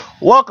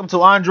Welcome to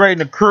Andre and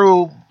the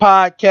Crew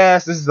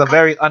podcast. This is a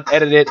very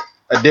unedited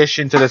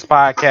addition to this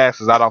podcast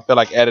because I don't feel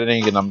like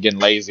editing and I'm getting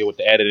lazy with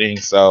the editing.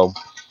 So,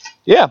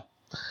 yeah.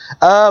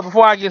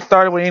 Before I get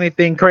started with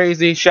anything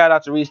crazy, shout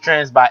out to Reese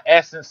Trends by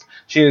Essence.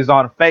 She is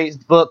on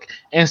Facebook,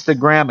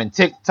 Instagram, and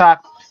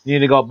TikTok. You need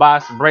to go buy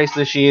some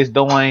bracelets. She is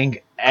doing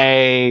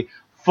a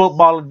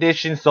football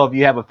edition. So if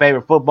you have a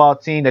favorite football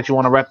team that you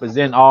want to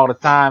represent all the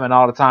time and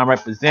all the time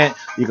represent,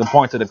 you can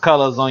point to the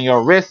colors on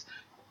your wrist.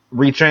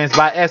 Retrans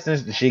by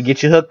Essence, she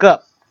get you hooked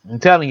up. I'm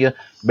telling you,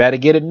 better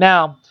get it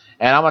now.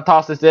 And I'm gonna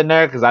toss this in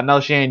there because I know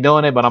she ain't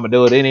doing it, but I'm gonna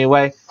do it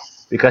anyway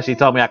because she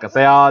told me I could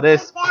say all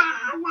this.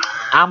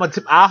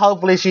 I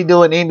hopefully she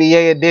do an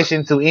NBA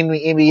edition to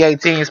any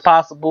NBA teams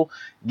possible.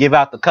 Give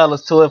out the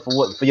colors to it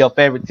for your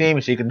favorite team,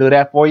 and she can do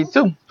that for you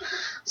too.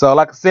 So,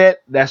 like I said,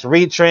 that's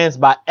Retrans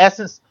by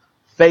Essence,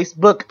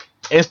 Facebook,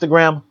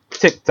 Instagram,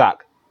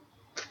 TikTok.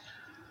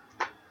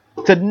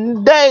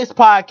 Today's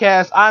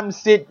podcast,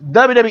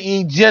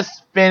 WWE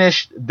just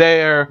finished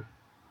their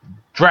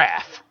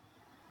draft.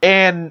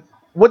 And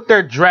with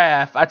their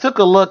draft, I took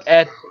a look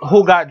at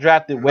who got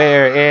drafted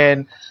where,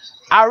 and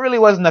I really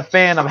wasn't a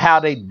fan of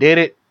how they did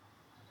it.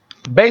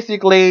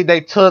 Basically,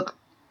 they took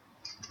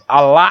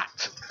a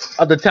lot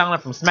of the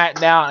talent from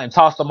SmackDown and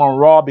tossed them on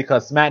Raw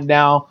because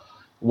SmackDown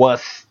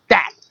was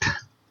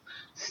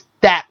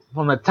stacked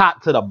from the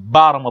top to the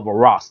bottom of a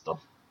roster.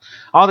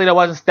 Only thing that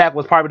wasn't stacked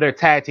was probably their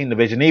tag team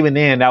division. Even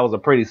then, that was a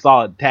pretty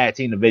solid tag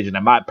team division,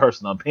 in my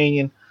personal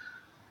opinion.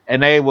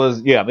 And it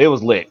was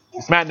lit.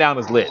 SmackDown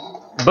is lit.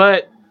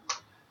 But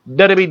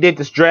WWE did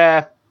this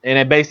draft, and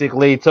it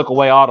basically took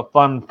away all the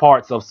fun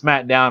parts of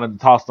SmackDown and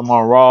tossed them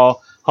on Raw.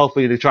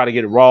 Hopefully, they try to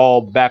get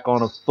Raw back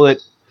on a foot.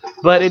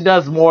 But it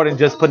does more than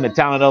just putting the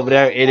talent over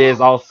there. It is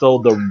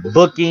also the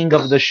booking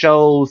of the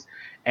shows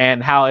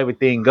and how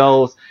everything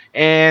goes.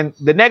 And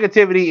the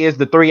negativity is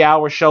the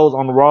 3-hour shows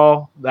on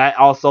Raw. That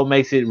also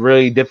makes it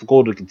really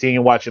difficult to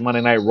continue watching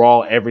Monday Night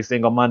Raw every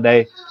single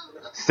Monday.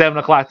 7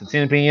 o'clock to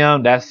 10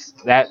 p.m. That's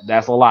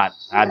a lot.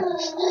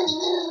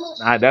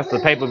 That's the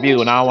pay-per-view,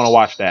 and I don't want to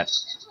watch that.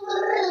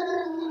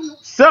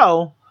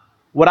 So,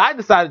 what I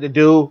decided to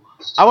do,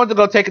 I went to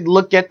go take a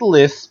look at the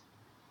list.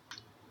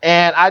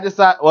 And I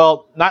decided,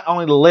 well, not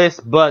only the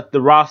list, but the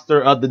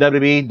roster of the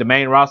WWE, the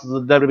main rosters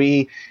of the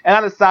WWE. And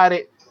I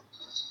decided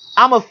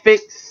I'm going to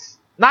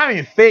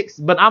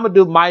but I'm going to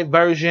do my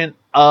version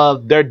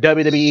of their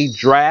WWE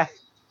draft.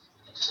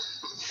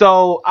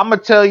 So I'm going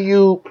to tell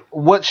you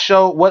what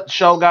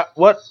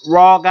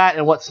Raw got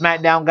and what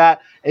SmackDown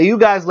got. And you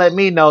guys let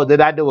me know,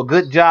 did I do a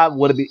good job?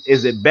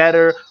 Is it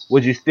better?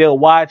 Would you still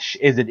watch?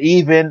 Is it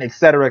even?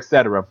 Etc.,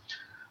 etc.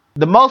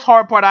 The most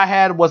hard part I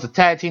had was the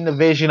tag team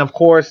division, of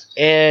course,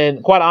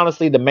 and quite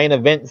honestly, the main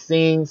event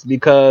scenes,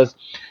 because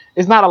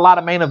there's not a lot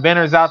of main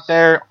eventers out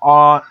there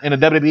in the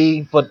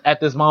WWE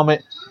at this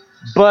moment.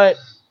 But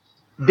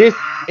this,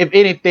 if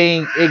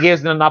anything, it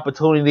gives them an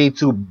opportunity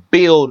to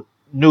build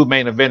new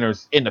main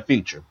eventers in the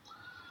future.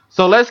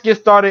 So let's get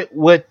started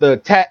with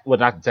with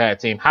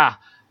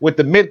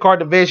the mid-card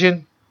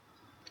division.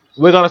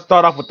 We're going to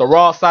start off with the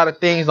Raw side of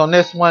things on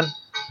this one.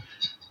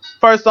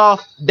 First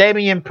off,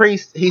 Damian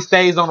Priest, he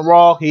stays on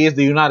Raw. He is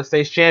the United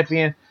States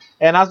champion.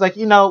 And I was like,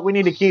 we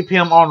need to keep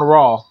him on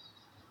Raw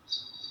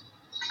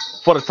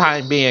for the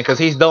time being because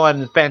he's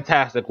doing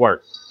fantastic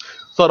work.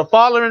 So the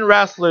following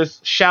wrestlers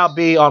shall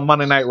be on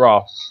Monday Night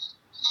Raw.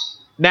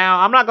 Now,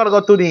 I'm not going to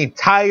go through the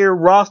entire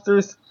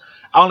rosters.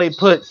 I only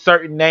put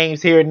certain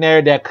names here and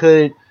there that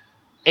could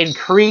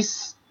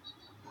increase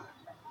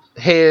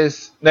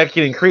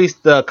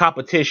the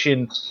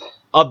competition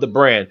of the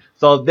brand.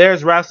 So if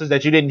there's wrestlers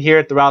that you didn't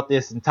hear throughout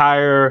this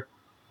entire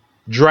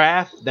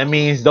draft, that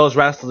means those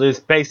wrestlers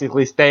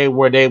basically stay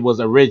where they was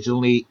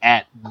originally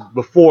at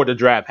before the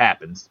draft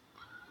happens.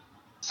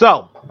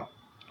 So,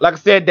 like I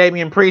said,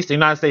 Damian Priest, the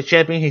United States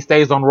champion, he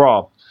stays on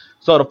Raw.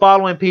 So the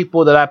following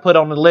people that I put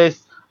on the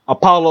list: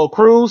 Apollo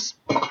Crews.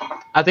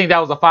 I think that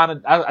was a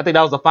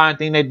fine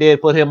thing they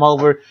did, put him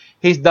over.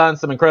 He's done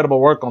some incredible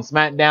work on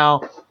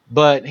SmackDown,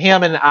 but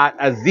him and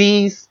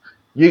Aziz,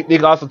 you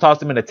can also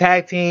toss him in a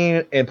tag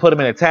team and put him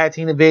in a tag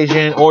team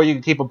division, or you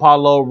can keep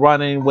Apollo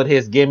running with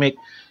his gimmick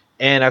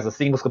and as a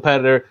singles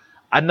competitor.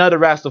 Another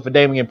wrestler for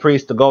Damian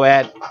Priest to go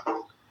at.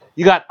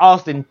 You got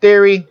Austin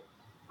Theory,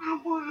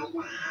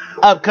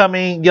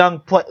 upcoming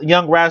young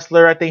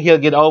wrestler. I think he'll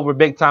get over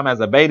big time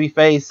as a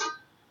babyface.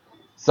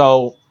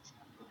 So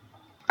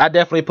I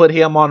definitely put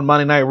him on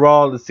Monday Night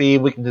Raw to see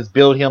if we can just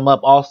build him up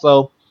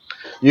also.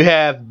 You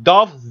have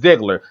Dolph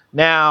Ziggler.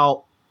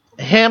 Now,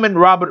 him and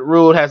Robert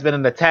Roode has been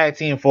in the tag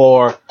team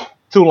for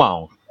too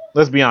long.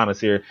 Let's be honest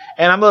here.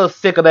 And I'm a little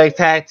sick of that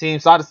tag team,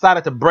 so I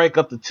decided to break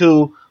up the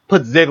two,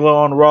 put Ziggler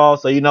on Raw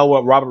so you know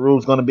what Robert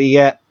Roode's going to be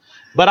at.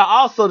 But I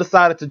also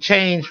decided to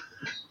change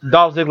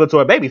Dolph Ziggler to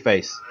a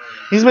babyface.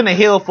 He's been a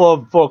heel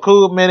for a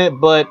cool minute,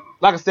 but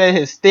like I said,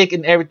 his stick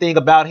and everything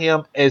about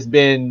him has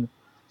been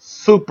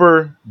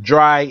super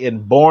dry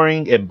and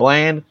boring and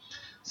bland.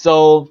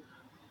 So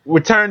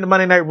return to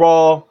Monday Night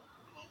Raw,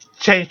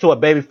 change to a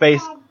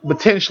babyface,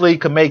 potentially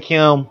could make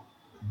him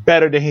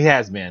better than he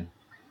has been.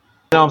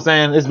 You know what I'm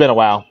saying? It's been a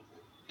while.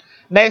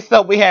 Next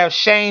up, we have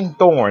Shane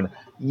Thorne.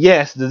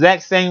 Yes, the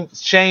exact same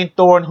Shane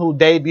Thorne who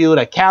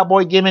debuted a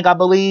cowboy gimmick, I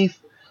believe,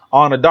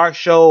 on a dark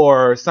show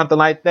or something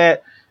like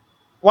that.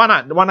 Why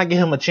not? Why not give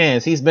him a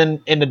chance? He's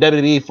been in the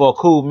WWE for a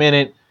cool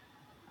minute.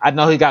 I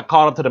know he got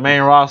called up to the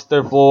main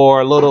roster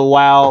for a little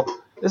while.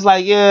 It's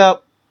like, yeah,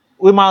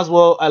 we might as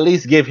well at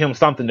least give him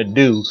something to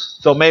do.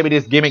 So maybe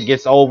this gimmick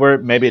gets over.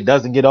 Maybe it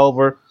doesn't get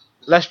over.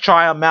 Let's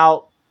try him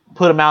out.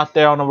 Put him out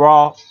there on the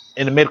Raw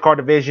in the mid-card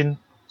division,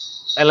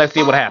 and let's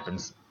see what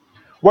happens.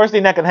 Worst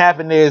thing that can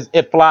happen is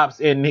it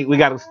flops and he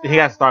got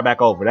to start back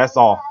over. That's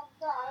all.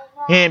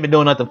 He ain't been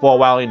doing nothing for a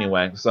while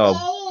anyway. So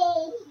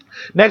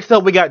next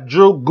up we got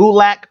Drew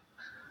Gulak.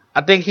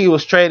 I think he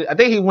was traded. I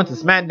think he went to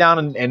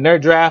SmackDown in their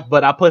draft,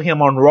 but I put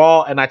him on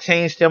Raw and I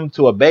changed him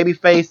to a baby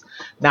face.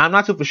 Now I'm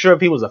not too for sure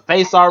if he was a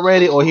face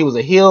already or he was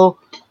a heel,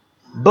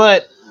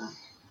 but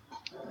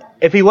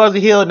if he was a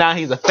heel, now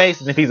he's a face,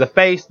 and if he's a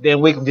face,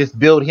 then we can just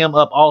build him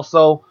up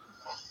also.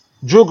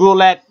 Drew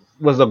Gulak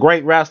was a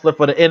great wrestler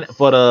for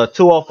the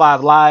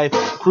 205 Live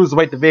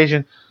Cruiserweight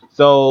division.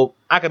 So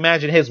I can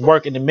imagine his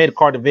work in the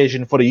mid-card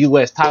division for the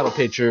U.S. title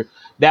picture.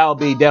 That would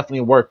be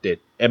definitely worth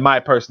it, in my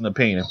personal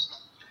opinion.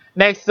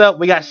 Next up,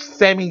 we got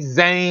Sami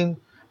Zayn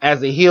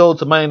as a heel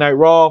to Monday Night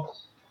Raw.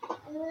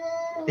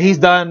 He's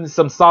done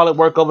some solid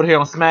work over here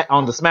on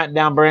the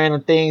SmackDown brand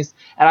and things.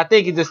 And I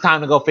think it's just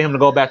time to go for him to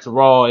go back to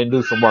Raw and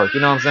do some work. You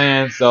know what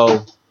I'm saying?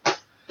 So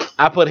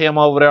I put him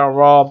over there on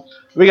Raw.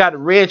 We got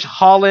Ridge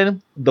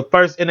Holland, the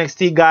first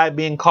NXT guy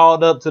being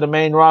called up to the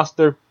main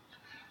roster.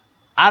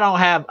 I don't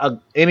have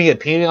any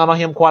opinion on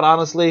him, quite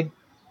honestly.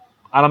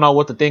 I don't know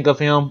what to think of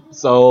him.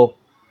 So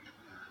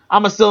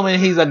I'm assuming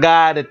he's a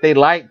guy that they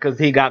like because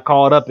he got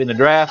called up in the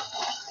draft.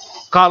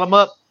 Call him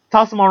up.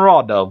 Toss him on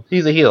Raw, though.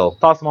 He's a heel.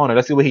 Toss him on there.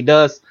 Let's see what he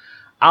does.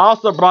 I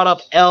also brought up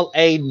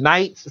LA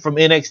Knight from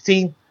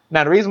NXT.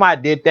 Now, the reason why I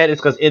did that is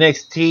because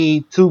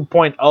NXT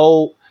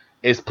 2.0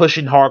 is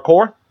pushing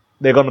hardcore.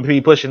 They're going to be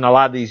pushing a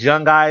lot of these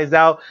young guys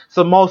out.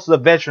 So most of the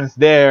veterans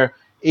there,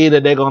 either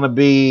they're going to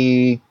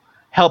be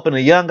helping the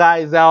young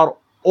guys out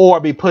or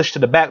be pushed to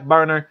the back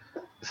burner.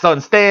 So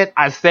instead,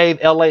 I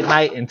saved LA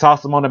Knight and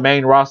tossed him on the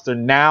main roster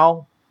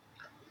now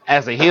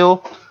as a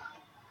heel.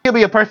 He'll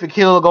be a perfect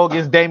heel to go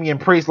against Damian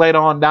Priest later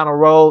on down the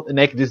road, and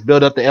they can just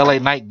build up the LA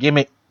Knight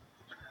gimmick.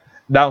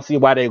 Don't see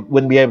why they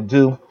wouldn't be able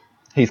to.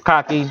 He's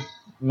cocky, $1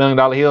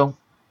 million heel.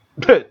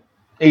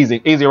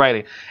 easy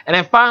rating. And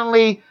then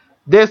finally,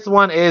 this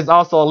one is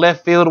also a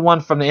left field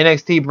one from the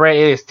NXT brand.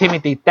 It is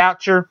Timothy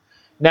Thatcher.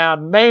 Now,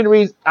 main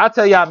reason, I'll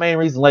tell y'all main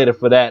reason later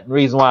for that,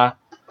 reason why.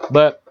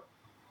 But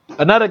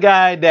another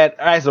guy that,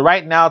 as of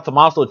right now,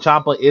 Tommaso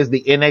Ciampa is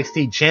the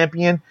NXT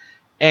champion.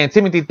 And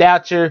Timothy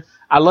Thatcher,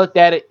 I looked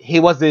at it, he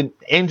wasn't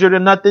injured or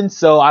nothing,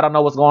 so I don't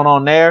know what's going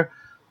on there.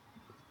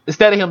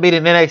 Instead of him being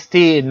in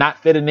NXT and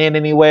not fitting in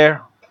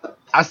anywhere,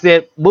 I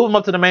said, move him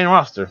up to the main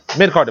roster,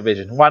 mid-card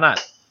division. Why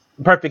not?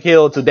 Perfect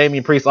heel to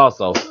Damian Priest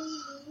also.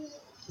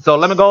 So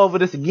let me go over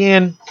this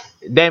again.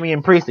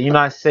 Damian Priest, the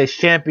United States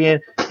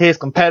champion, his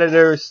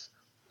competitors,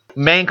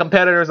 main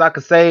competitors, I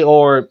could say,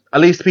 or at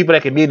least people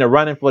that can be in the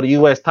running for the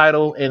U.S.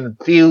 title in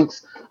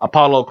feuds: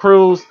 Apollo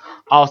Crews,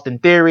 Austin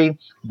Theory,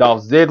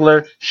 Dolph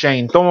Ziggler,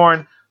 Shane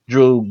Thorne,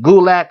 Drew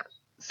Gulak,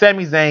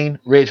 Sami Zayn,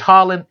 Ridge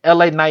Holland,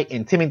 LA Knight,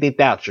 and Timothy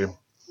Thatcher.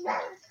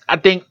 I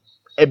think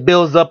it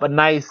builds up a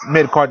nice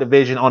mid-card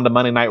division on the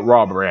Monday Night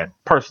Raw brand,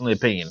 personal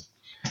opinion.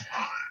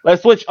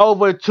 Let's switch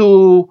over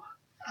to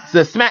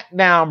the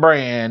SmackDown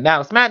brand.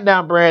 Now, the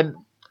SmackDown brand,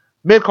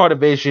 mid-card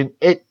division,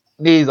 it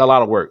needs a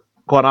lot of work,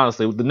 quite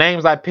honestly. With the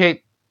names I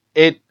picked,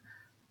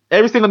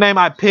 every single name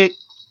I picked,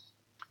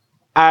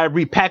 I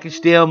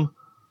repackaged them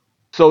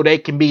so they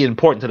can be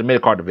important to the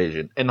mid-card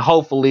division and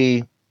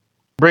hopefully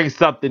bring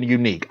something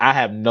unique. I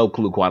have no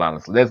clue, quite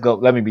honestly.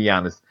 Let me be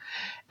honest.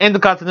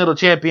 Intercontinental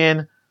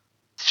Champion,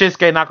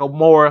 Shinsuke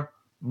Nakamura,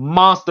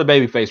 monster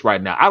babyface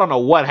right now. I don't know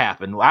what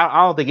happened.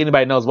 I don't think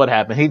anybody knows what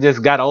happened. He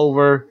just got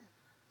over,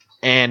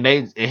 and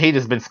he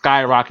just been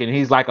skyrocketing.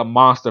 He's like a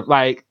monster.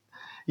 Like,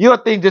 you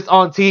don't think just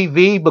on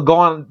TV, but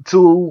going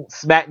to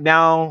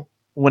SmackDown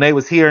when they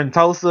was here in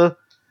Tulsa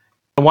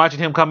and watching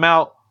him come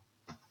out,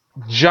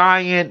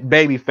 giant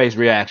babyface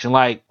reaction.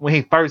 Like when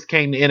he first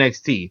came to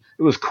NXT,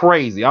 it was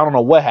crazy. I don't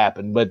know what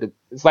happened, but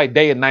it's like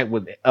day and night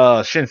with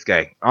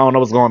Shinsuke. I don't know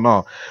what's going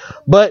on.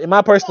 But in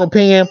my personal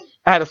opinion,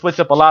 I had to switch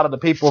up a lot of the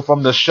people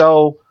from the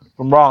show,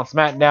 from Raw and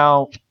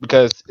SmackDown,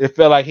 because it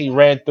felt like he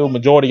ran through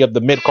majority of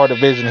the mid-card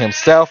division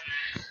himself.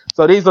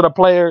 So these are the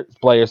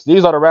players.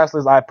 These are the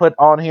wrestlers I put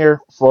on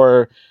here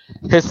for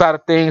his side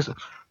of things.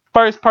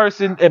 First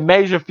person in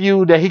major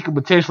feud that he could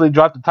potentially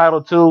drop the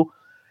title to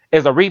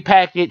is a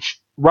repackaged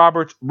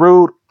Robert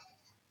Roode.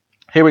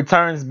 He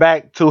returns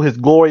back to his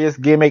glorious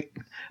gimmick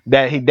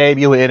that he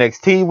debuted in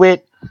NXT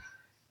with.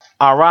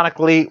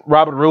 Ironically,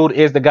 Robert Roode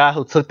is the guy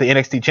who took the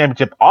NXT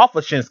Championship off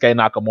of Shinsuke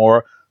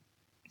Nakamura.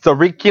 So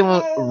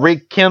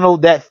rekindle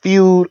that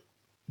feud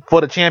for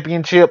the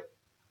championship,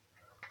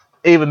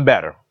 even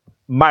better.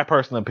 My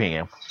personal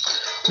opinion.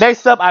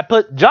 Next up, I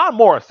put John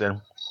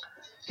Morrison.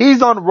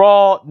 He's on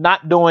Raw,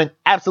 not doing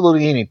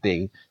absolutely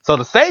anything. So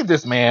to save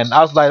this man,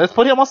 I was like, let's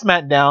put him on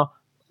SmackDown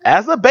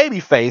as a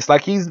babyface,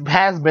 like he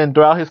has been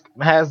throughout his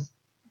has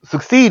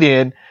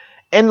succeeded,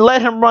 and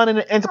let him run in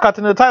the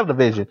Intercontinental title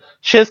division.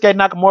 Shinsuke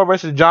Nakamura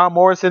versus John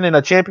Morrison in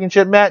a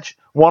championship match,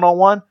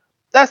 1-on-1.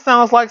 That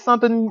sounds like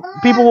something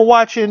people will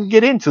watch and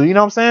get into. You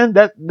know what I'm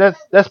saying?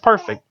 That's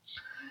perfect.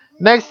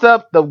 Next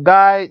up, the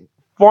guy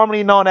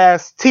formerly known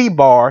as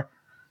T-Bar,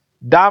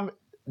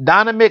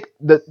 Dynamic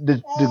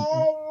the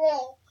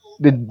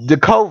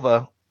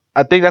Jakova.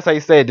 I think that's how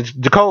you say it,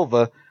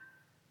 Jakova.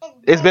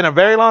 It's been a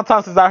very long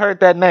time since I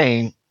heard that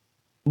name,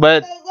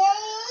 but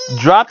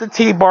drop the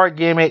T-Bar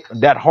gimmick,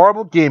 that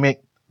horrible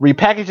gimmick,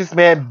 repackage this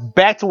man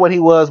back to what he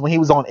was when he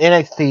was on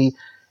NXT,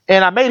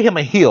 and I made him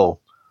a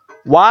heel.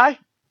 Why?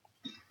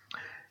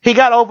 He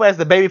got over as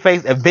the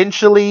babyface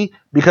eventually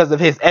because of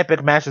his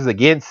epic matches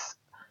against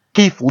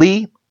Keith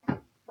Lee.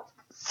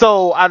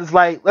 So I was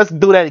like, let's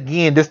do that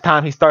again. This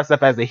time he starts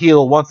up as a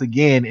heel once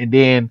again, and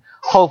then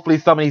hopefully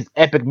some of these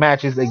epic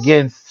matches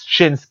against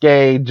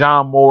Shinsuke,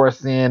 John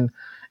Morrison,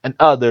 and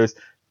others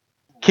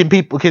can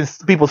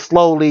people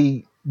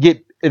slowly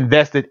get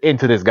invested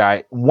into this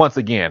guy once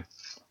again.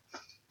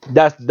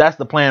 That's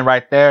the plan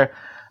right there.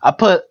 I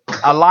put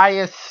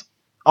Elias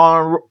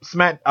on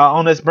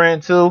this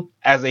brand too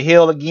as a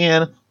heel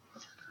again.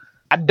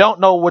 I don't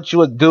know what you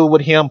would do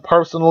with him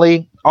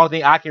personally. Only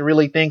thing I can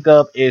really think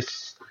of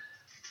is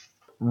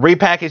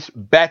repackage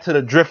back to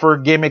the Drifter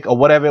gimmick or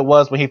whatever it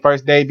was when he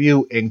first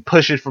debuted and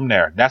push it from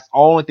there. That's the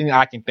only thing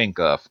I can think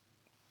of.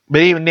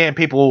 But even then,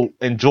 people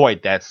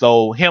enjoyed that.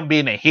 So him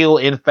being a heel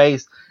in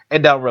face, it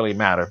don't really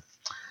matter.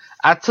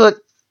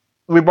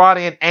 We brought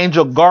in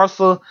Angel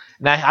Garza.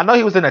 Now, I know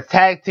he was in a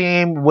tag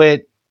team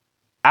with,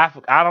 I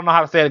don't know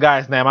how to say the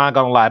guy's name, I'm not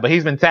going to lie, but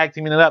he's been tag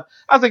teaming it up.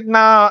 I was like,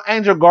 nah,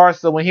 Angel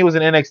Garza, when he was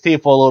in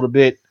NXT for a little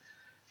bit,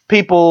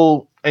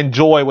 people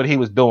enjoy what he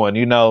was doing,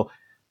 you know.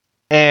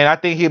 And I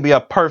think he'd be a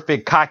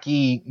perfect,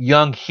 cocky,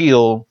 young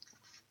heel.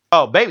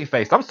 Oh,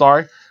 babyface. I'm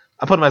sorry.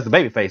 I put him as the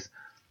babyface.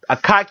 A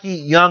cocky,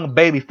 young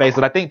babyface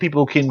that I think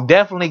people can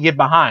definitely get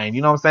behind.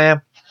 You know what I'm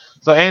saying?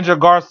 So Angel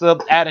Garza,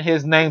 adding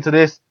his name to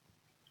this.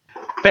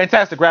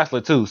 Fantastic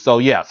wrestler, too. So,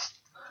 yes.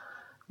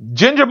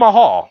 Jinder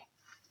Mahal.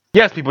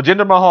 Yes, people.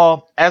 Jinder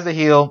Mahal as a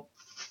heel.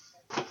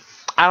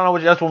 I don't know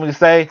what you else want me to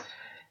say.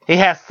 He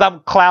has some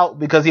clout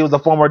because he was a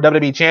former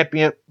WWE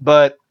champion.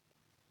 But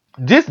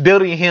just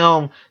building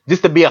him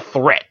just to be a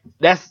threat.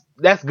 That's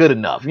good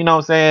enough. You know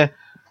what I'm saying?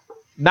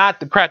 Not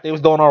the crap they was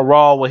doing on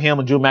Raw with him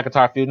and Drew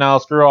McIntyre feud. No,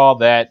 screw all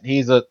that.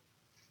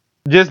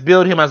 Just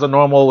build him as a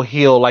normal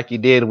heel like you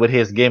did with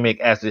his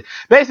gimmick.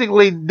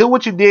 Basically, do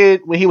what you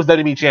did when he was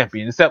WWE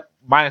champion, except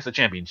minus the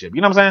championship.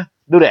 You know what I'm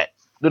saying?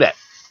 Do that.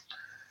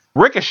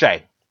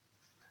 Ricochet.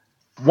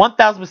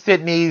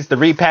 1000% needs to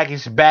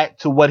repackage back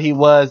to what he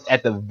was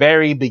at the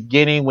very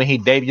beginning when he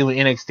debuted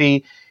in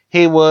NXT.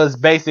 He was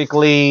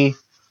basically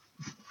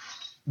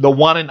the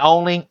one and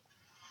only.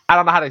 I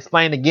don't know how to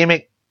explain the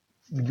gimmick.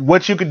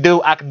 What you could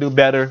do, I can do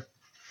better.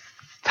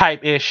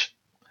 Type-ish.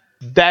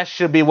 That's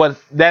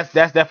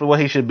definitely what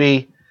he should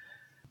be.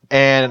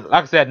 And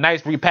like I said,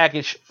 nice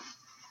repackage.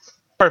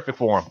 Perfect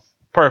for him.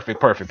 Perfect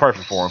for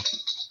him.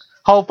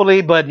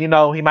 Hopefully, but you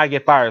know, he might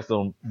get fired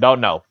soon.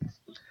 Don't know.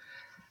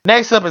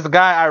 Next up is a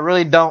guy I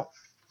really don't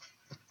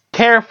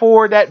care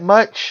for that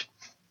much.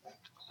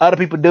 Other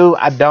people do.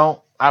 I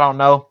don't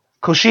know.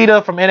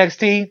 Kushida from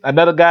NXT,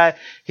 another guy.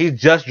 He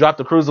just dropped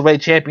the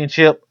Cruiserweight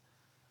Championship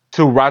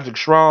to Roderick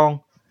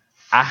Strong.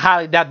 I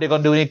highly doubt they're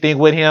going to do anything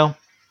with him.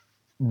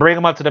 Bring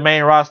him up to the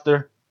main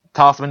roster.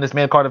 Toss him in this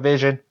mid-card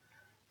division.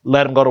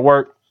 Let him go to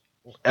work.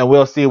 And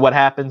we'll see what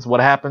happens.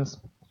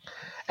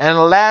 And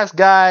the last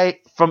guy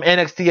from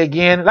NXT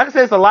again. Like I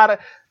said, it's a lot of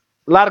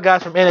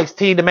guys from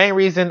NXT. The main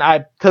reason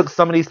I took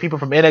some of these people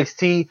from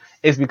NXT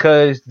is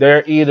because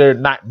they're either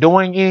not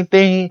doing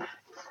anything.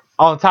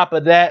 On top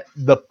of that,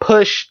 the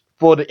push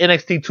for the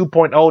NXT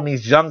 2.0 and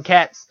these young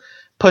cats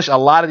push a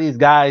lot of these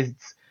guys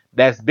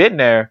that's been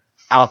there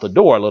out the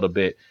door a little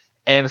bit.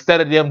 And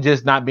instead of them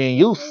just not being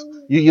used,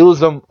 you use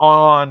them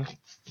on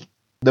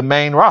the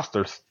main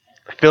rosters.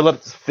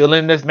 Fill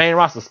in this main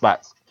roster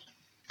spots.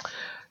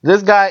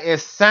 This guy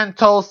is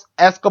Santos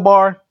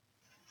Escobar.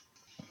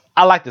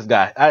 I like this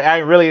guy. I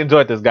really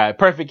enjoyed this guy.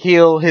 Perfect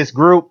heel. His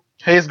group,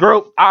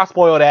 I'll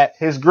spoil that.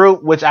 His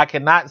group, which I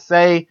cannot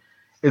say,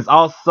 is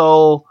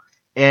also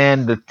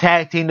in the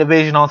tag team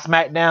division on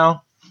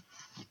SmackDown.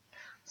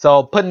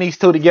 So putting these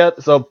two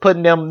together,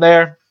 putting them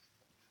there,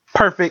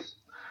 perfect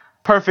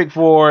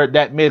for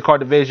that mid-card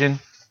division.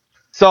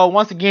 So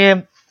once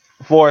again,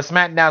 for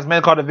SmackDown's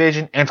mid-card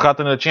division,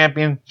 Intercontinental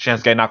Champion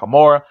Shinsuke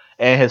Nakamura,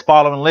 and his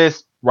following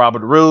list: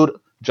 Robert Roode,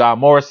 John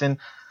Morrison,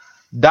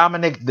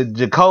 Dominic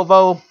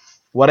Dijakovo,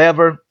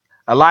 whatever,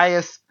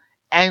 Elias,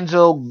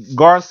 Angel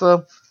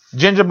Garza,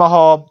 Jinder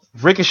Mahal,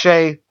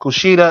 Ricochet,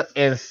 Kushida,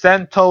 and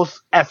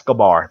Santos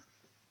Escobar.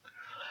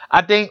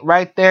 I think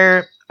right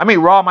there,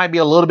 Raw might be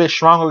a little bit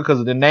stronger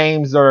because the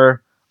names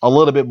are a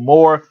little bit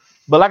more.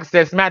 But like I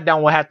said,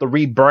 SmackDown will have to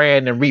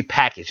rebrand and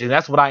repackage. And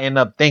that's what I end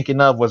up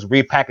thinking of, was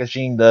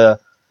repackaging the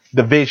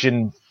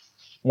division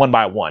one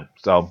by one.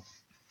 So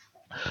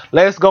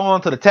let's go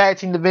on to the tag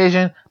team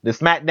division, the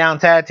SmackDown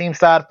tag team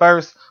side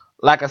first.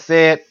 Like I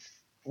said,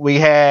 we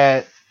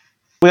got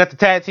the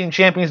tag team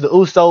champions, the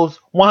Usos.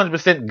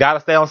 100%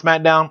 gotta stay on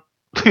SmackDown.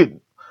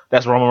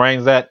 That's Roman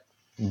Reigns at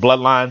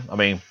Bloodline. I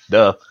mean,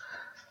 duh.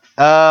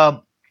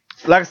 Like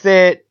I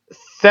said,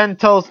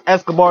 Santos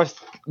Escobar's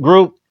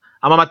group.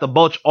 I'm about to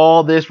botch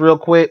all this real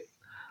quick.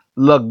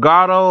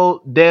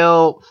 Legado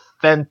del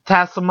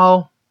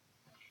Fantasma.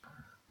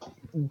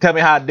 Tell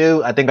me how I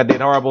do. I think I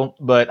did horrible,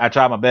 but I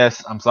tried my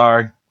best. I'm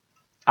sorry.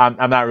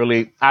 I'm not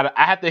really. I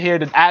have to hear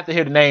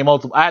the name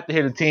multiple. I have to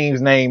hear the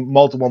team's name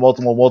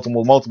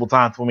multiple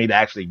times for me to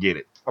actually get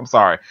it. I'm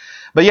sorry,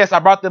 but yes, I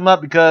brought them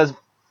up because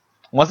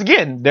once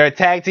again, they're a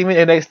tag team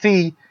in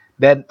NXT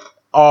that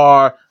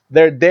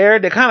they're there.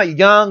 They're kind of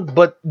young,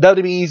 but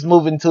WWE's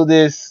moving to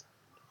this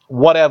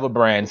whatever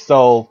brand.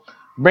 So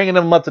bringing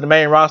them up to the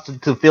main roster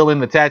to fill in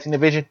the tag team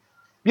division,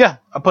 yeah,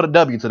 I put a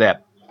W to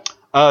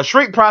that.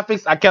 Street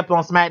Profits, I kept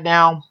on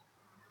SmackDown.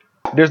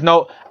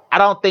 I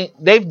don't think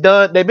they've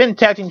been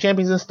tag team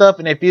champions and stuff,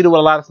 and they feuded with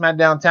a lot of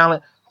SmackDown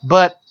talent.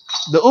 But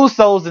the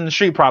Usos and the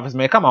Street Profits,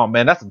 man, come on,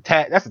 man,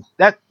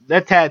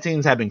 that tag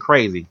teams have been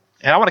crazy,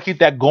 and I want to keep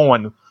that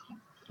going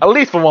at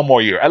least for one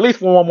more year.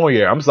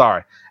 I'm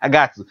sorry, I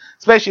got to,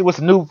 especially with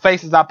some new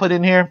faces I put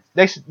in here.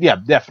 They should, yeah,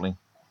 definitely.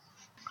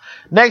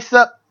 Next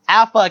up,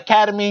 Alpha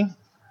Academy.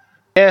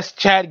 Yes,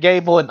 Chad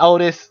Gable and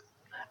Otis.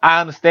 I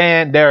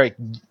understand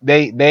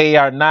they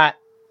are not.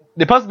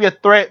 They're supposed to be a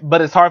threat,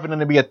 but it's hard for them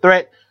to be a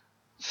threat.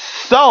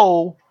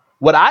 So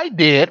what I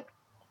did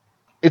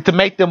is to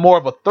make them more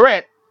of a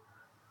threat.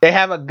 They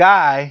have a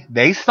guy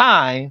they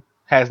signed,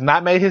 has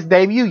not made his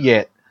debut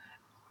yet.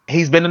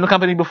 He's been in the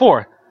company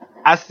before.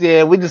 I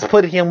said we just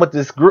put him with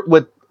this group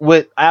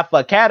with Alpha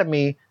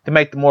Academy to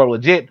make them more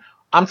legit.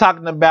 I'm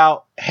talking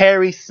about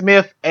Harry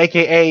Smith,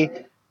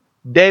 aka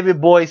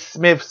David Boy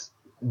Smith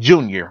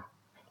Jr.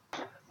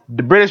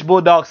 The British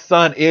Bulldog's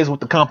son is with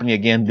the company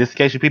again, just in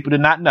case you people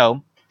did not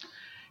know.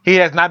 He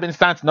has not been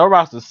signed to no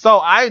roster. So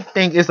I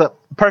think it's a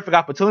perfect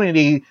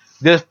opportunity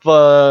just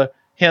for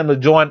him to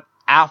join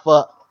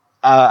Alpha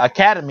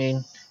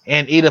Academy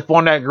and either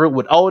form that group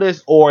with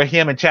Otis, or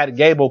him and Chad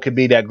Gable could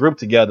be that group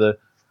together.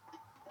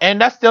 And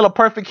that's still a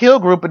perfect heel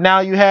group, but now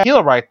you have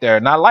heel right there,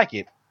 and I like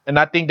it. And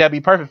I think that'd be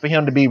perfect for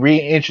him to be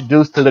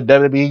reintroduced to the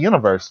WWE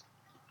Universe.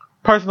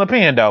 Personal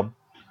opinion, though.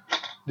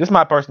 Just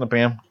my personal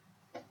opinion.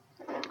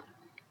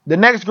 The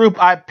next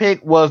group I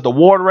picked was the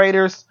War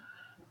Raiders.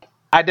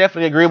 I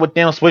definitely agree with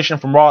them switching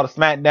from Raw to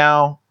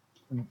SmackDown.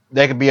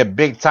 They could be a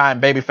big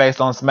time babyface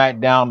on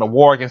SmackDown. The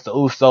war against the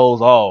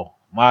Usos. Oh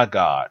my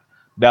God,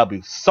 that'll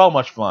be so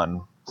much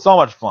fun. So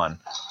much fun.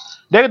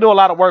 They can do a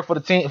lot of work for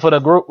the team, for the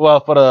group,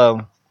 for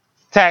the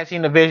tag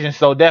team division.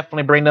 So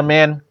definitely bring them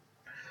in.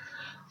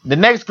 The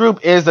next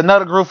group is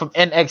another group from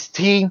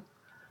NXT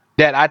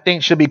that I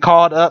think should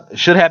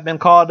have been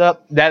called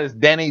up. That is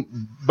Danny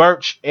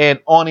Burch and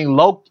Oni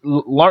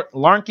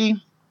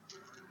Larky.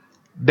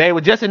 They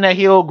were just in that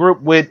heel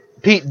group with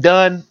Pete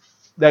Dunne.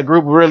 That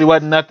group really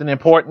wasn't nothing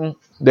important.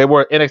 They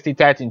were NXT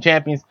Tag Team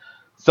Champions.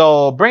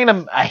 So bringing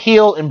them a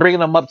heel and bringing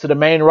them up to the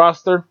main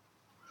roster,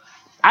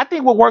 I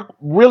think will work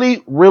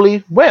really,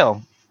 really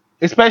well.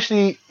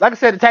 Especially, like I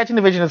said, the tag team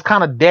division is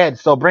kind of dead.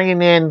 So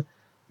bringing in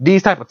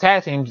these type of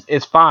tag teams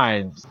is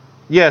fine.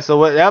 Yeah,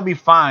 so that'll be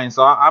fine.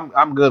 So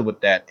I'm good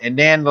with that. And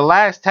then the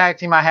last tag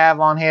team I have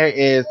on here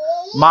is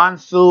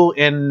Mansoor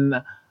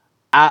and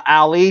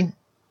Ali.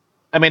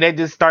 I mean, they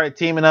just started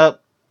teaming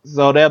up,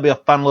 so that'll be a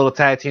fun little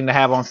tag team to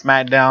have on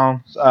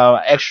SmackDown.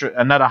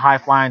 Another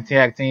high-flying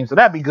tag team, so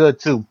that'd be good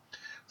too.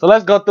 So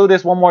let's go through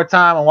this one more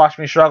time and watch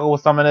me struggle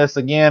with some of this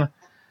again.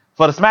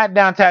 For the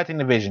SmackDown Tag Team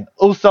Division,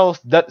 Usos,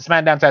 the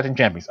SmackDown Tag Team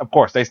Champions. Of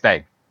course, they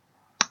stay.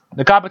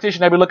 The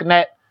competition they'll be looking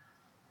at,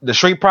 the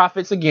Street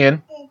Profits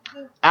again,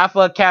 Alpha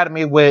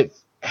Academy with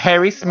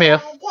Harry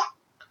Smith,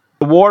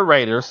 the War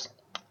Raiders,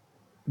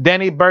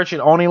 Danny Burch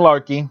and Oni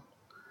Larky,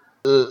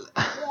 Del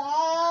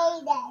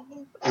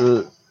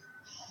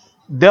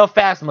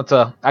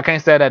Phasmata. I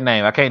can't say that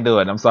name. I can't do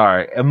it. I'm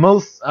sorry.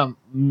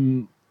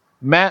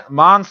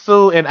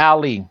 Mansoor and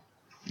Ali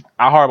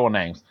are horrible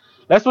names.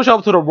 Let's switch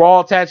over to the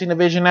Raw Tag Team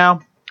Division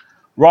now.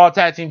 Raw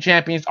Tag Team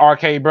Champions,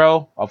 RK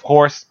Bro. Of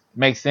course.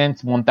 Makes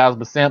sense.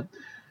 1000%.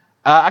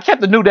 I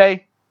kept the New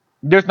Day.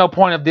 There's no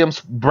point of them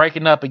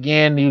breaking up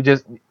again. You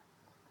just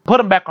put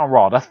them back on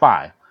Raw. That's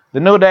fine. The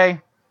New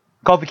Day,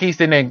 Kofi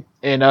Kingston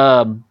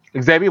and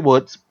Xavier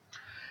Woods.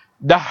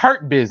 The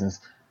Hurt Business.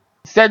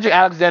 Cedric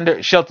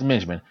Alexander, Shelton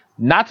Benjamin.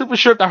 Not too for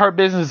sure if the Hurt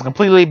Business is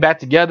completely back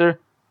together,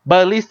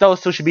 but at least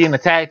those two should be in the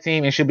tag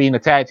team and should be in the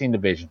tag team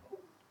division.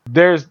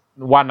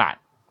 Why not?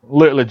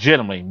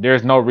 Legitimately,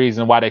 there's no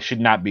reason why they should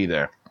not be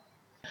there.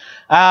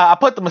 I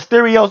put the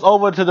Mysterios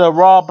over to the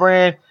Raw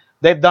brand.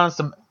 They've done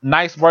some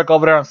nice work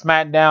over there on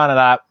SmackDown,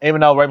 and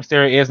even though Rey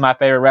Mysterio is my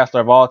favorite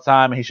wrestler of all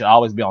time and he should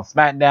always be on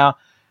SmackDown,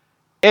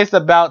 it's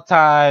about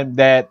time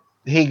that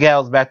he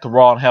goes back to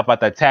Raw and help out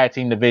the tag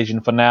team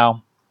division for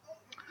now.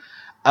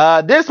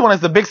 This one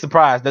is a big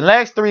surprise. The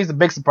next three is a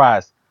big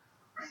surprise.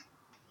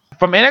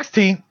 from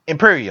NXT,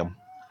 Imperium.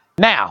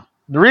 Now,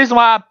 the reason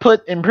why I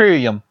put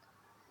Imperium,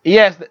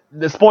 yes,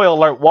 the spoiler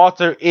alert,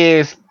 Walter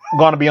is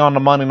going to be on the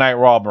Monday Night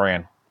Raw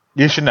brand.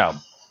 You should know.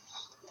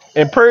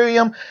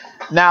 Imperium.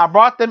 Now, I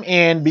brought them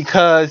in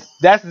because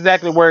that's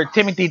exactly where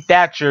Timothy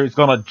Thatcher is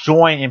going to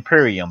join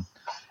Imperium.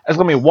 It's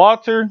going to be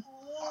Walter.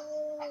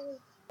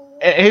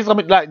 And he's going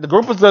to be like, the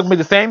group is going to be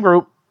the same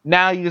group.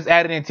 Now you just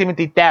added in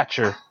Timothy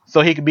Thatcher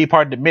so he could be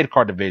part of the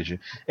mid-card division.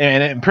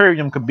 And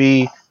Imperium could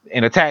be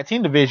in a tag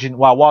team division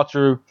while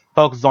Walter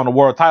focuses on the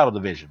world title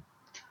division.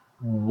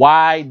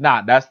 Why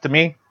not? That's, to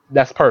me,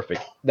 that's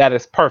perfect. That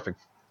is perfect.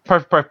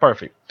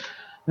 Perfect.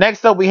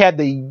 Next up, we had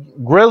the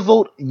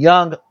Grizzled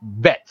Young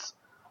Vets.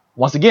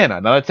 Once again,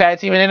 another tag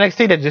team in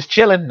NXT that's just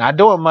chilling, not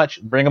doing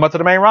much. Bring them up to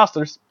the main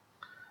rosters.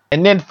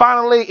 And then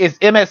finally is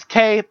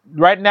MSK.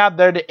 Right now,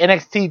 they're the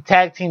NXT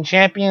Tag Team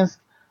Champions.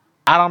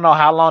 I don't know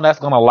how long that's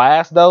going to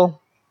last, though.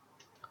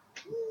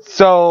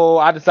 So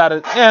I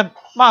decided,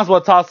 might as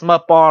well toss them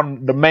up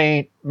on the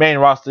main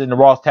roster in the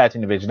Raw's Tag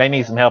Team Division. They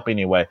need some help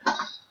anyway.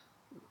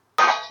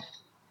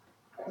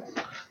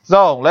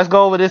 So let's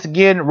go over this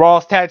again.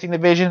 Raw's Tag Team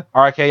Division,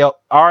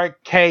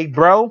 RK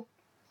Bro,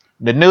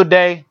 The New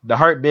Day, The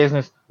Hurt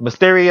Business,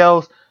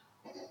 Mysterios,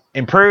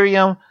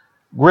 Imperium,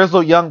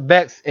 Grizzled Young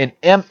Vets, and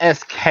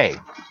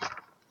MSK.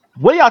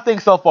 What do y'all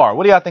think so far?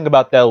 What do y'all think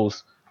about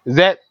those?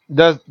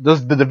 Does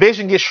the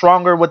division get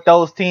stronger with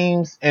those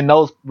teams and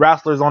those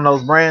wrestlers on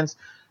those brands?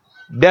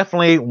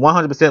 Definitely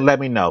 100% let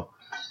me know.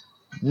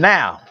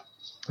 Now,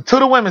 to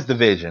the women's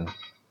division.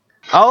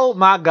 Oh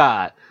my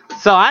God.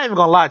 So I ain't even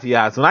gonna lie to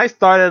y'all. So when I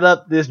started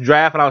up this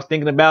draft and I was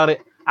thinking about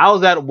it, I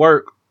was at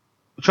work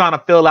trying to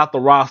fill out the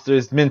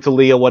rosters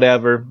mentally or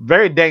whatever.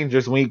 Very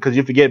dangerous because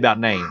you forget about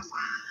names.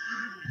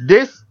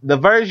 The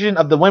version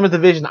of the women's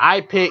division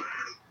I picked,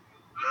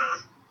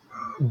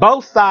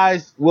 both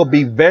sides will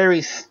be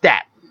very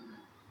stacked.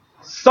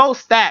 So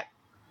stacked.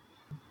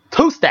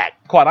 Too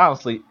stacked, quite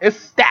honestly. It's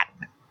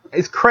stacked.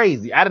 It's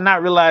crazy. I did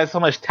not realize how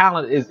much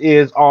talent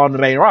is on the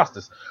main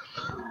rosters.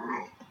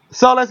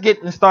 So let's get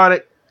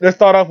started. Let's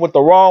start off with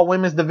the Raw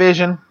Women's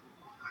Division.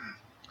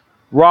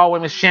 Raw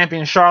Women's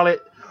Champion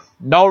Charlotte.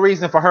 No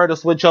reason for her to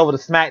switch over to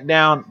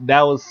SmackDown.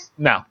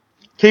 No.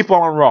 Keep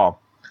on Raw.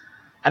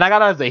 And I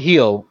got her as a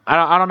heel.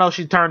 I don't know if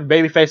she turned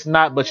babyface or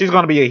not, but she's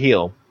going to be a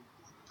heel.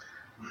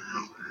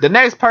 The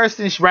next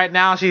person, right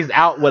now, she's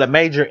out with a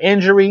major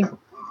injury.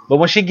 But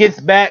when she gets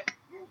back,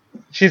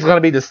 she's going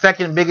to be the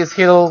second biggest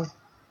heel.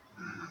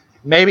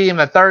 Maybe even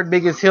the third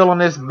biggest heel on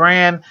this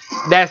brand.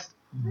 That's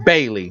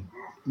Bayley.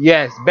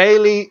 Yes,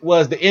 Bayley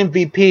was the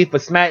MVP for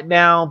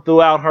SmackDown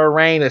throughout her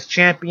reign as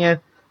champion.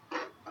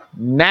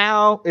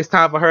 Now it's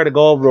time for her to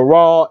go over to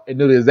Raw and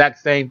do the exact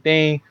same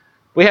thing.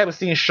 We haven't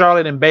seen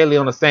Charlotte and Bayley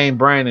on the same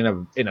brand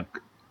in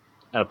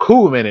a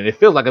cool minute. It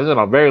feels like it's been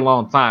a very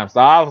long time. So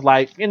I was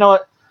like, you know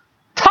what?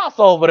 Toss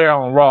over there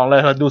on Raw and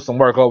let her do some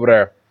work over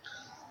there.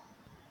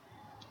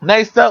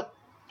 Next up,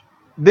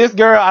 this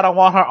girl, I don't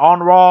want her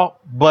on Raw,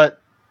 but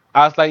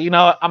I was like, you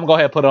know what? I'm going to go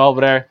ahead and put her over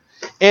there.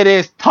 It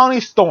is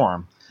Toni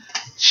Storm.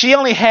 She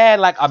only had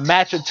like a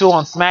match or two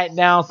on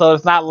SmackDown, so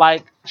it's not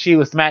like she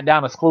was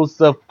SmackDown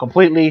exclusive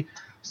completely.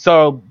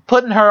 So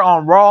putting her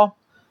on Raw,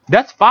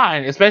 that's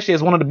fine, especially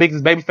as one of the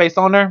biggest babyface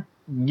on there.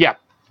 Yep,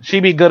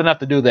 she'd be good enough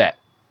to do that.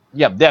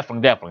 Yep,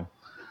 definitely.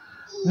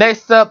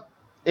 Next up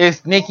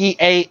is Nikki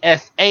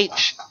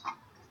ASH.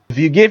 If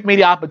you give me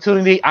the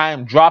opportunity, I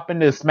am dropping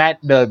the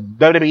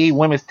WWE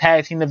Women's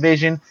Tag Team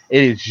Division.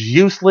 It is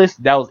useless.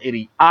 That was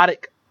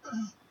idiotic,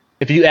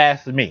 if you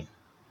ask me.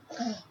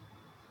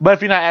 But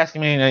if you're not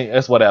asking me,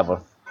 it's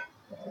whatever.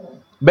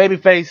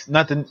 Babyface,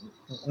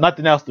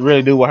 nothing else to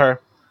really do with her.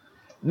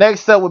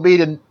 Next up would be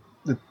the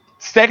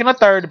second or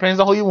third, depends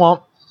on who you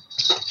want.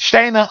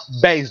 Shayna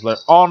Baszler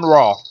on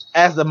Raw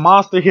as the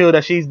monster heel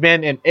that she's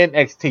been in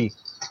NXT.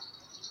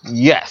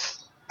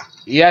 Yes.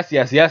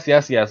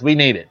 We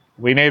need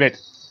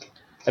it.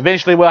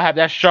 Eventually we'll have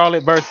that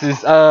Charlotte versus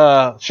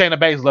Shayna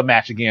Baszler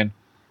match again.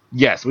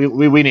 Yes,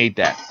 we need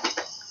that.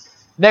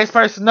 Next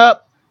person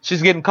up,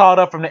 she's getting called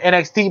up from the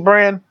NXT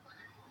brand.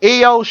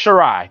 Io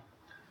Shirai.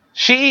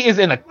 She is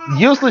in a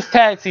useless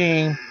tag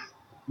team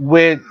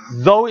with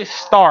Zoe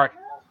Stark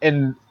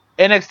in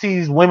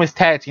NXT's Women's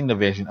Tag Team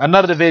Division.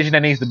 Another division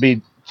that needs to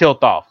be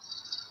killed off.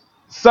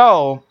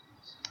 So,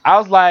 I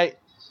was like,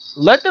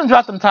 let them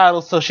drop them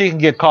titles so she can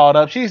get called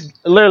up. She's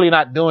literally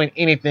not doing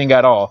anything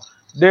at all.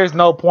 There's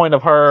no point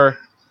of her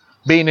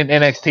being in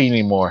NXT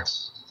anymore.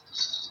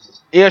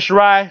 Io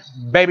Shirai,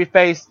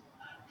 babyface.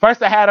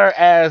 First, I had her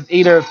as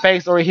either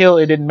face or heel.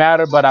 It didn't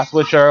matter, but I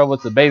switched her over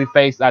to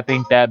babyface. I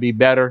think that'd be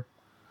better.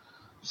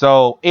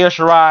 So, Io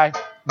Shirai,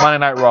 Monday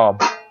Night Raw.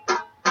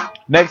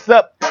 Next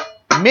up,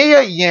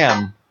 Mia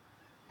Yim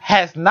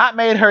has not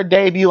made her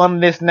debut under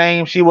this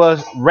name. She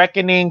was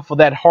Reckoning for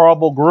that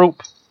horrible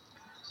group.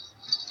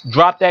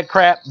 Drop that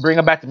crap. Bring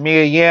her back to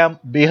Mia Yim.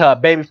 Be her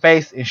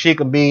babyface, and she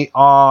can be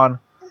on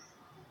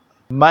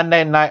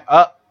Monday Night.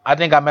 I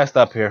think I messed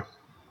up here.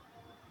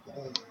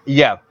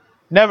 Yeah.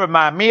 Never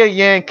mind. Mia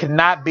Yim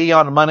cannot be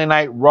on the Monday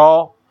Night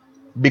Raw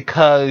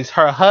because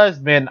her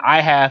husband,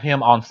 I have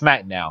him on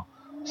SmackDown.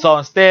 So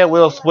instead,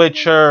 we'll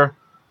switch her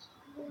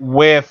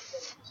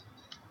with.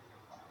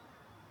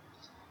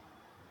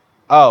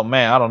 Oh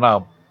man, I don't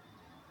know.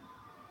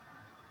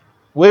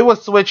 We will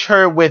switch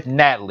her with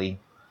Natalie.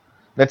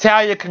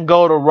 Natalya can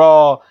go to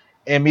Raw,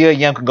 and Mia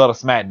Yim can go to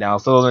SmackDown.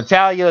 So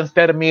Natalya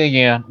instead of Mia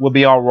Yim will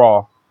be on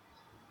Raw.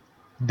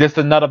 Just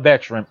another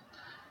veteran.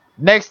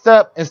 Next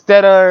up,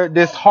 instead of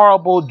this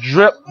horrible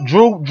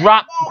Drew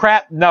drop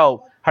crap,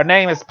 no, her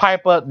name is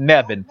Piper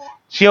Niven.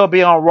 She'll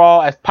be on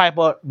Raw as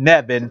Piper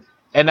Niven,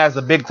 and as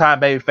a big time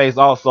babyface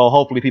also.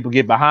 Hopefully people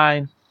get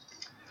behind.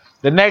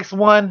 The next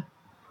one,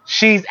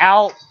 she's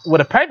out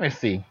with a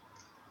pregnancy.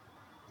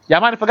 Y'all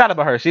might have forgot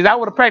about her. She's out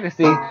with a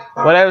pregnancy.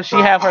 Whenever she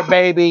have her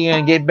baby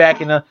and get back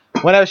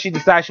whenever she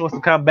decides she wants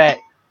to come back,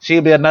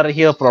 she'll be another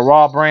heel for the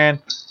Raw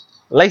brand.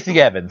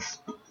 Lacey Evans.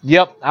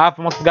 Yep, I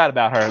almost forgot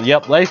about her.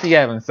 Yep, Lacey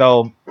Evans.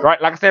 So,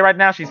 right, like I said, right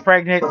now she's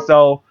pregnant.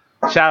 So,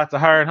 shout out to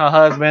her and her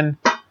husband.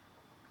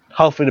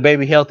 Hopefully the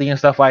baby healthy and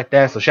stuff like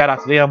that. So, shout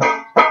out to them.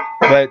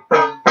 But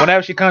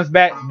whenever she comes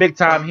back, big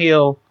time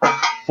heel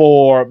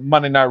for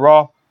Monday Night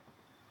Raw.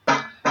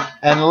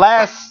 And the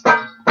last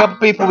couple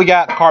people, we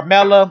got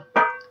Carmella.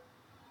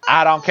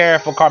 I don't care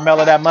for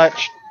Carmella that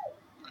much.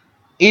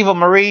 Eva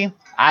Marie,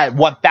 I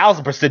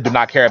 1000% do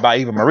not care about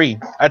Eva Marie.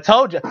 I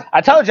told you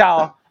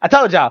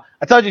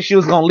she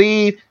was gonna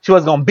leave. She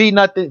wasn't gonna be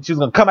nothing. She was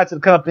gonna come out to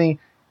the company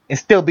and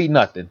still be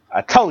nothing.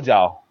 I told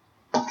y'all.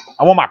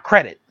 I want my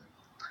credit.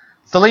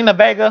 Zelina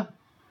Vega,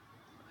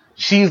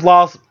 she's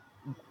lost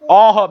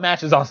all her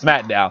matches on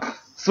SmackDown.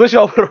 Switch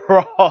over to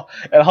Raw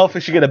and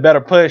hopefully she get a better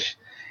push.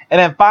 And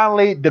then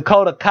finally,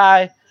 Dakota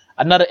Kai,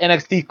 another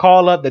NXT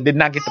call up that did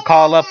not get the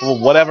call up for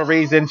whatever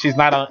reason. She has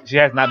not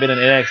been in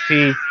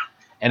NXT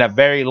in a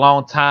very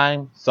long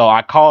time. So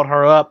I called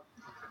her up.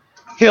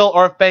 Heel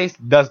or face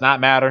does not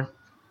matter.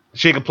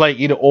 She can play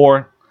either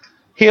or.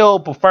 Heel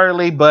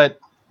preferably, but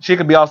she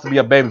could also be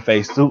a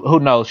babyface. Who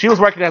knows? She was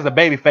working as a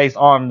babyface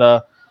on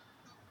the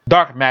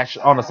dark match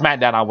on the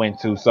SmackDown I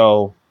went to.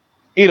 So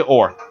either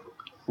or.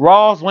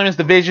 Raw's women's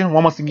division,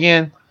 once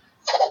again,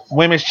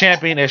 women's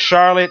champion is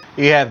Charlotte.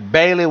 You have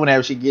Bayley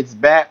whenever she gets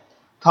back.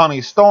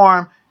 Toni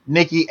Storm,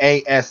 Nikki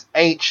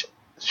A.S.H.,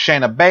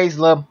 Shayna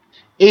Baszler,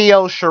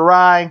 Io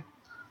Shirai,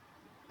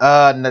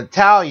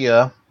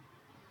 Natalya,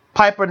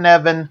 Piper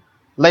Niven,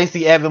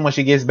 Lacey Evans when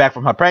she gets back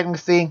from her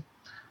pregnancy,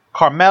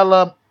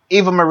 Carmella,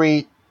 Eva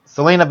Marie,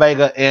 Zelina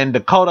Vega, and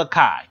Dakota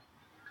Kai.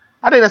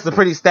 I think that's a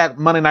pretty stacked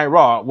Monday Night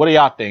Raw. What do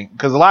y'all think?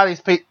 Because a lot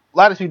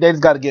of these days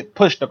got to get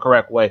pushed the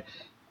correct way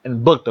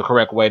and booked the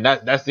correct way.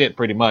 That's it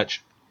pretty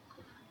much.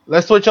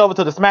 Let's switch over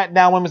to the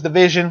SmackDown Women's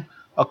Division.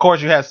 Of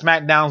course, you have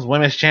SmackDown's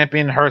Women's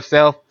Champion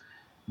herself,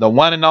 the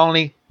one and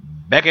only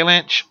Becky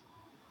Lynch.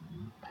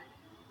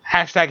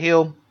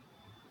 #heel.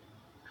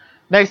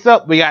 Next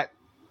up, we got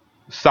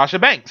Sasha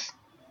Banks.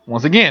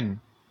 Once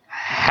again,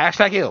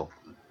 #heel.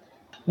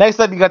 Next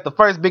up, you got the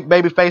first big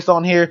baby face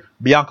on here,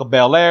 Bianca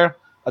Belair.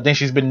 I think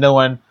she's been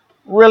doing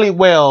really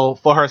well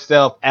for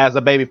herself as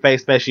a baby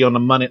face, especially on the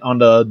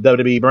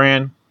WWE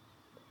brand.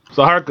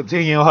 So her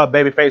continuing her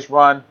baby face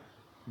run,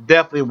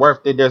 definitely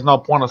worth it. There's no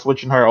point of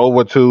switching her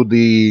over to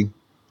the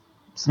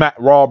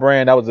Raw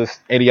brand. That was just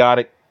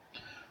idiotic.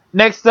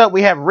 Next up,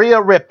 we have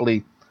Rhea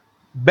Ripley,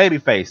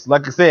 babyface.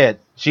 Like I said,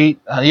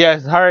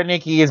 yes, her and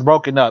Nikki is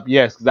broken up.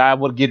 Yes, because I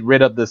would get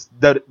rid of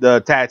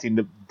the tag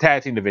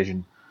team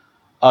division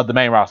of the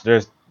main roster.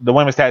 There's the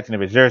women's tag team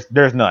division.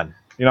 There's none.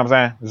 You know what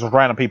I'm saying? It's just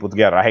random people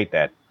together. I hate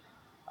that.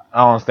 I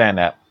don't understand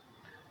that.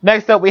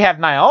 Next up, we have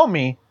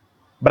Naomi,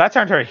 but I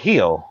turned her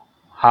heel.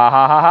 Ha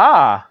ha ha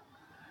ha.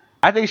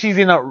 I think she's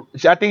in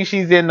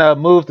a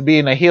move to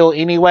being a heel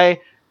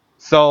anyway.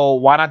 So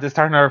why not just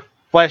turn her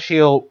flesh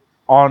heel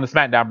on the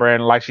SmackDown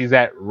brand like she's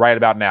at right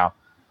about now?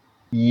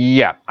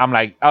 Yeah, I'm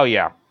like, oh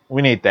yeah,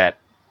 we need that.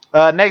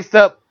 Next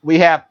up, we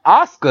have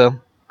Asuka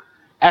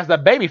as the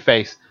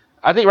babyface.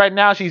 I think right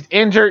now she's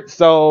injured,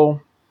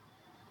 so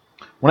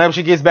whenever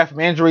she gets back from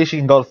injury, she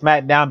can go to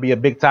SmackDown, be a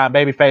big time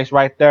babyface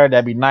right there.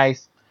 That'd be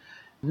nice.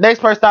 Next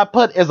person I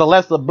put is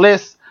Alexa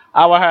Bliss.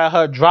 I will have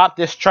her drop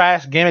this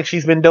trash gimmick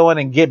she's been doing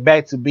and get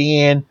back to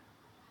being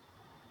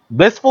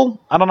blissful.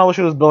 I don't know what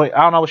she was doing.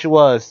 I don't know what she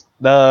was.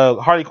 The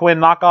Harley Quinn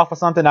knockoff or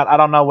something. I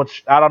don't know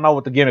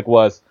what the gimmick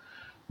was.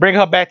 Bring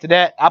her back to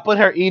that. I put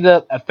her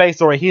either a face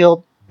or a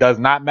heel. Does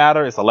not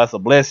matter. It's Alexa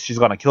Bliss. She's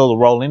gonna kill the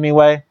role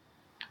anyway.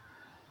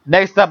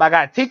 Next up, I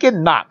got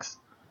Tegan Nox,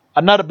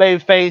 another baby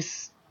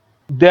face.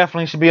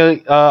 Definitely should be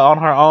on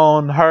her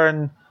own. Her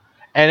and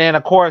then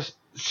of course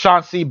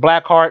Shotzi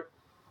Blackheart,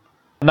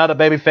 another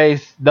baby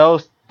face.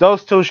 Those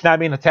two should not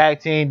be in a tag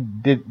team.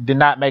 Did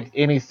not make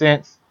any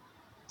sense.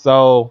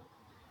 So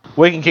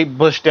we can keep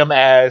push them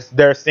as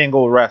their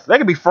single wrestler. They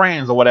could be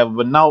friends or whatever,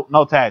 but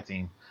no tag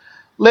team.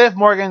 Liv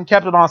Morgan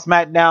kept it on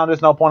SmackDown.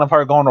 There's no point of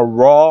her going to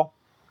Raw.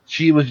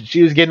 She was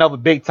getting over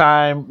big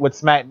time with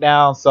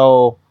SmackDown,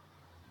 so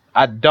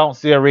I don't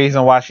see a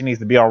reason why she needs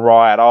to be on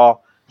Raw at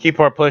all. Keep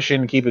her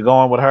pushing, keep it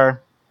going with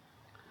her.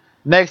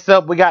 Next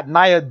up, we got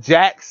Nia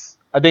Jax.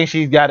 I think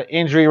she's got an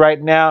injury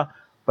right now.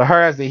 But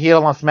her as the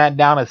heel on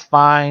SmackDown is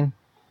fine.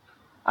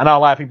 I know a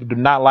lot of people do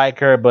not like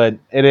her, but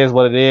it is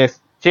what it is.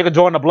 She could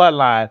join the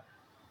Bloodline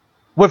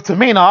with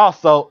Tamina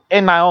also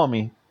and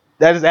Naomi.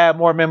 That just add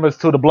more members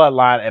to the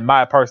Bloodline, in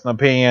my personal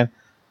opinion.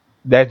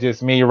 That's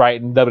just me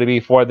writing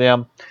WWE for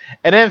them.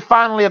 And then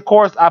finally, of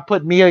course, I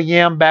put Mia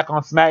Yim back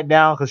on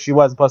SmackDown because she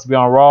wasn't supposed to be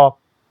on Raw.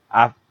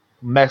 I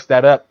messed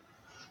that up.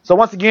 So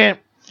once again,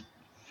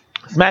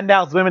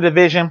 SmackDown's women's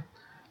division,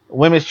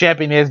 women's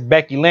champion is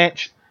Becky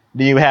Lynch.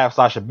 Then you have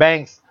Sasha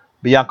Banks,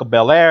 Bianca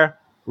Belair,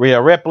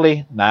 Rhea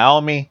Ripley,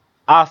 Naomi,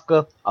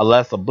 Asuka,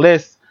 Alexa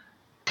Bliss,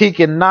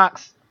 Tegan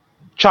Nox,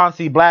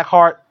 Chauncey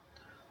Blackheart,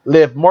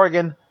 Liv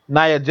Morgan,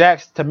 Nia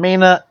Jax,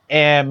 Tamina,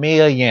 and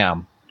Mia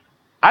Yim.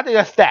 I think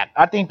that's stacked.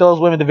 I think those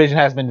women's division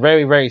has been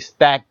very, very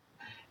stacked,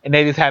 and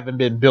they just haven't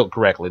been built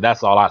correctly.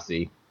 That's all I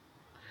see.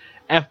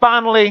 And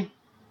finally,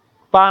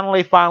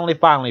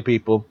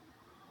 people,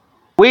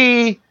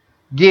 we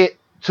get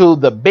to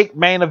the big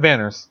main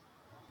eventers.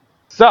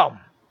 So,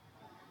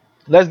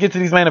 let's get to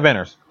these main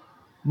eventers.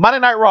 Monday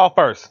Night Raw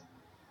first.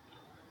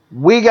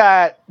 We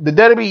got the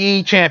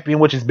WWE champion,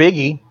 which is Big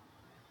E.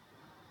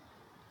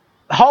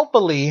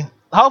 Hopefully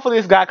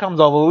this guy comes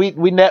over.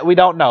 We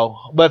don't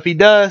know, but if he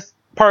does,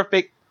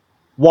 perfect.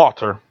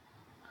 Walter.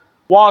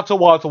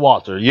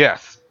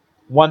 Yes,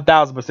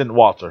 1000%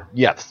 Walter.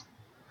 Yes.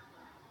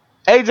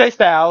 AJ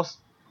Styles.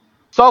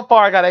 So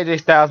far, I got AJ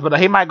Styles, but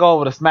he might go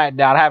over to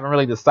SmackDown. I haven't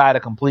really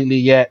decided completely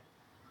yet.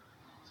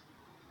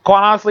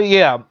 Quite honestly,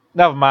 yeah.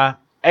 Never mind.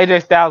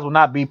 AJ Styles will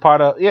not be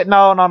part of. Yeah,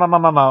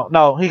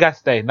 no. He got to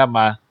stay. Never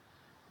mind.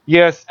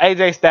 Yes,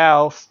 AJ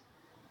Styles.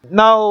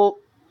 No.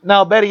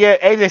 Better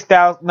yet, AJ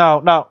Styles.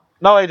 No,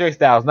 AJ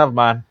Styles. Never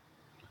mind.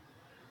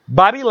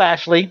 Bobby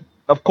Lashley,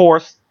 of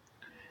course.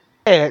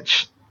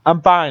 Edge,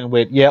 I'm fine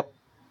with. Yep.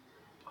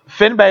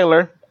 Finn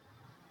Balor.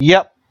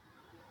 Yep.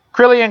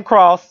 Karrion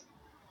Kross.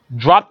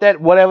 Drop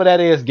that whatever that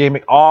is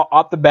gimmick all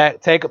off the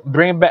bat.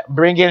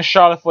 Bring in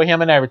Charlotte for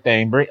him and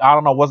everything. I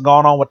don't know what's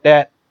going on with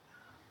that.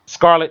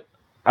 Scarlett.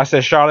 I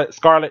said Charlotte.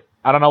 Scarlett.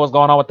 I don't know what's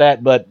going on with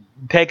that, but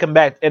take him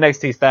back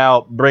NXT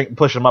style.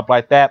 Push him up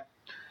like that.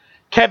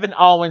 Kevin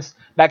Owens.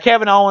 Now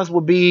Kevin Owens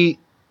will be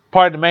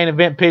part of the main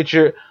event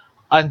picture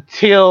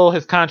until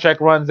his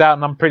contract runs out,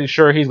 and I'm pretty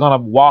sure he's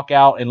gonna walk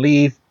out and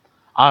leave.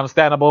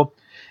 Understandable.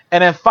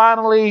 And then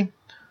finally,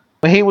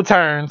 when he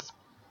returns,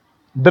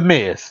 The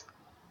Miz.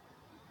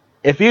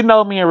 If you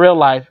know me in real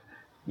life,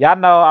 y'all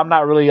know I'm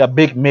not really a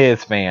big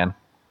Miz fan.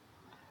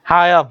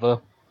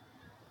 However,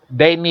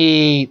 they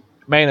need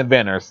main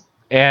eventers,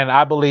 and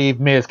I believe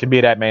Miz can be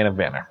that main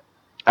eventer.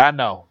 I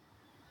know,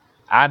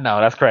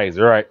 that's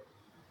crazy, right?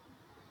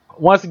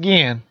 Once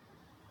again,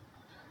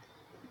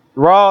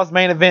 Raw's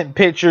main event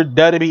picture,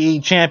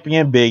 WWE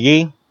Champion Big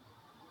E.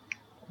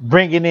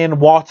 Bringing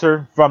in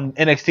Walter from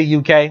NXT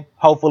UK,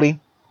 hopefully.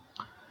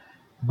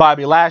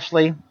 Bobby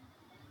Lashley,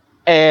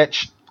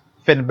 Edge,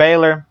 Finn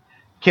Balor,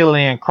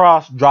 Karrion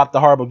Kross, drop the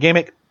horrible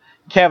gimmick.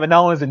 Kevin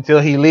Owens until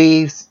he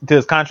leaves, until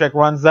his contract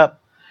runs up.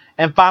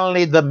 And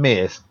finally, The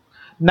Miz.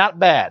 Not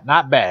bad.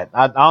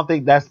 I don't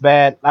think that's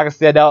bad. Like I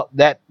said,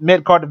 that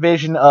mid-card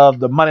division of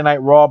the Monday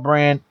Night Raw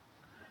brand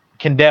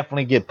can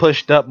definitely get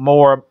pushed up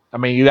more. I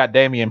mean, you got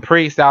Damian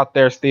Priest out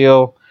there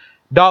still.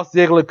 Dolph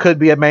Ziggler could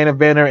be a main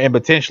eventer, and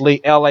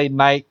potentially LA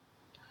Knight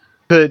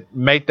could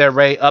make their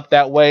way up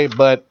that way.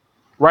 But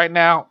right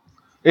now,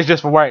 it's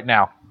just for right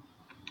now.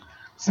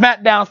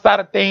 SmackDown side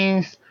of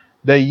things,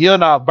 the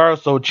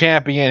Universal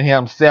Champion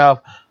himself,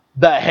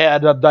 the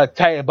head of the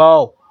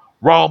table,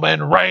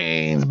 Roman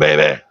Reigns,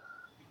 baby.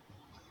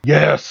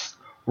 Yes,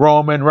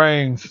 Roman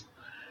Reigns.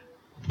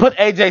 Put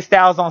AJ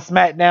Styles on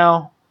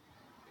SmackDown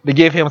to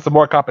give him some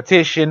more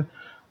competition.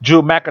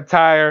 Drew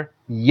McIntyre,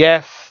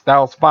 yes, that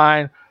was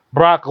fine.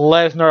 Brock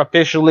Lesnar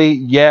officially,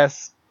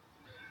 yes.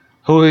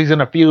 Who he's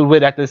in a feud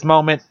with at this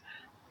moment.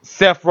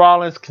 Seth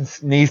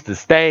Rollins needs to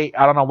stay.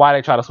 I don't know why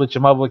they try to switch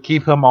him over.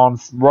 Keep him on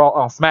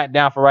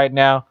SmackDown for right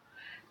now.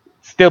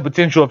 Still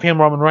potential of him,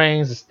 Roman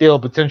Reigns. Is still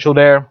potential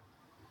there.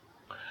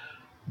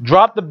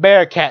 Drop the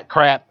Bearcat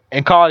crap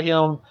and call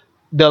him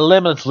the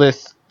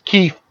Limitless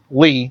Keith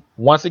Lee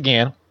once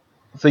again.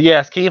 So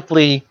yes, Keith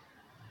Lee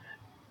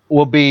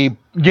will be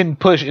getting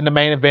pushed in the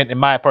main event in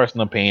my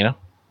personal opinion.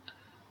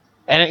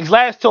 And it's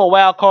last two are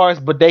wild cards,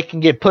 but they can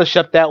get pushed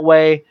up that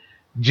way.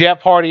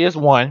 Jeff Hardy is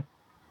one.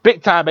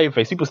 Big time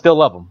babyface. People still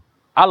love him.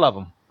 I love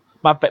him.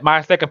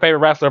 My second favorite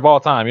wrestler of all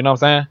time. You know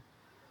what I'm saying?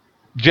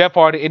 Jeff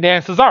Hardy and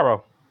then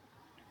Cesaro.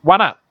 Why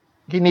not?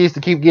 He needs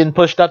to keep getting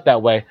pushed up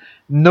that way.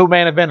 New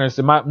main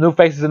eventers, new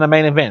faces in the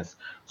main events.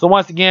 So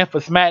once again, for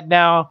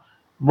SmackDown,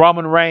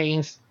 Roman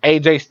Reigns,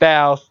 AJ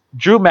Styles,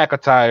 Drew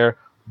McIntyre,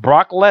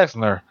 Brock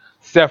Lesnar,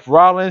 Seth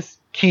Rollins,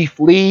 Keith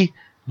Lee,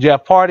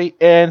 Jeff Hardy,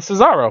 and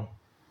Cesaro.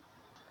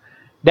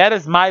 That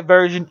is my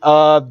version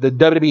of the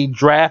WWE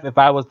draft. If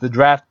I was to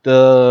draft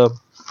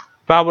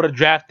if I would have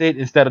drafted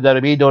instead of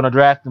WWE doing a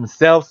draft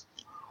themselves,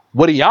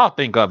 what do y'all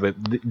think of it?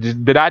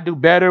 Did I do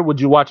better?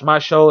 Would you watch my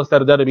show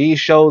instead of WWE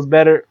shows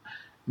better?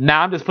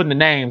 Nah, I'm just putting the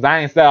names. I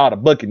ain't say all the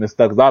booking and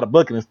stuff because all the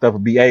booking and stuff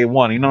would be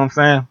A1. You know what I'm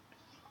saying?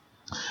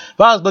 If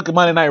I was looking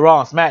Monday Night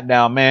Raw and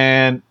SmackDown,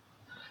 man,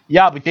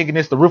 y'all be thinking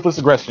it's the ruthless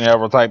aggression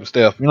era type of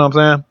stuff. You know what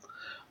I'm saying?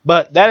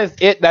 But that is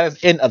it. That is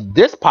the end of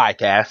this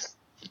podcast.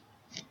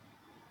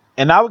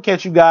 And I will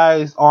catch you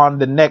guys on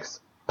the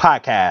next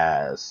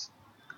podcast.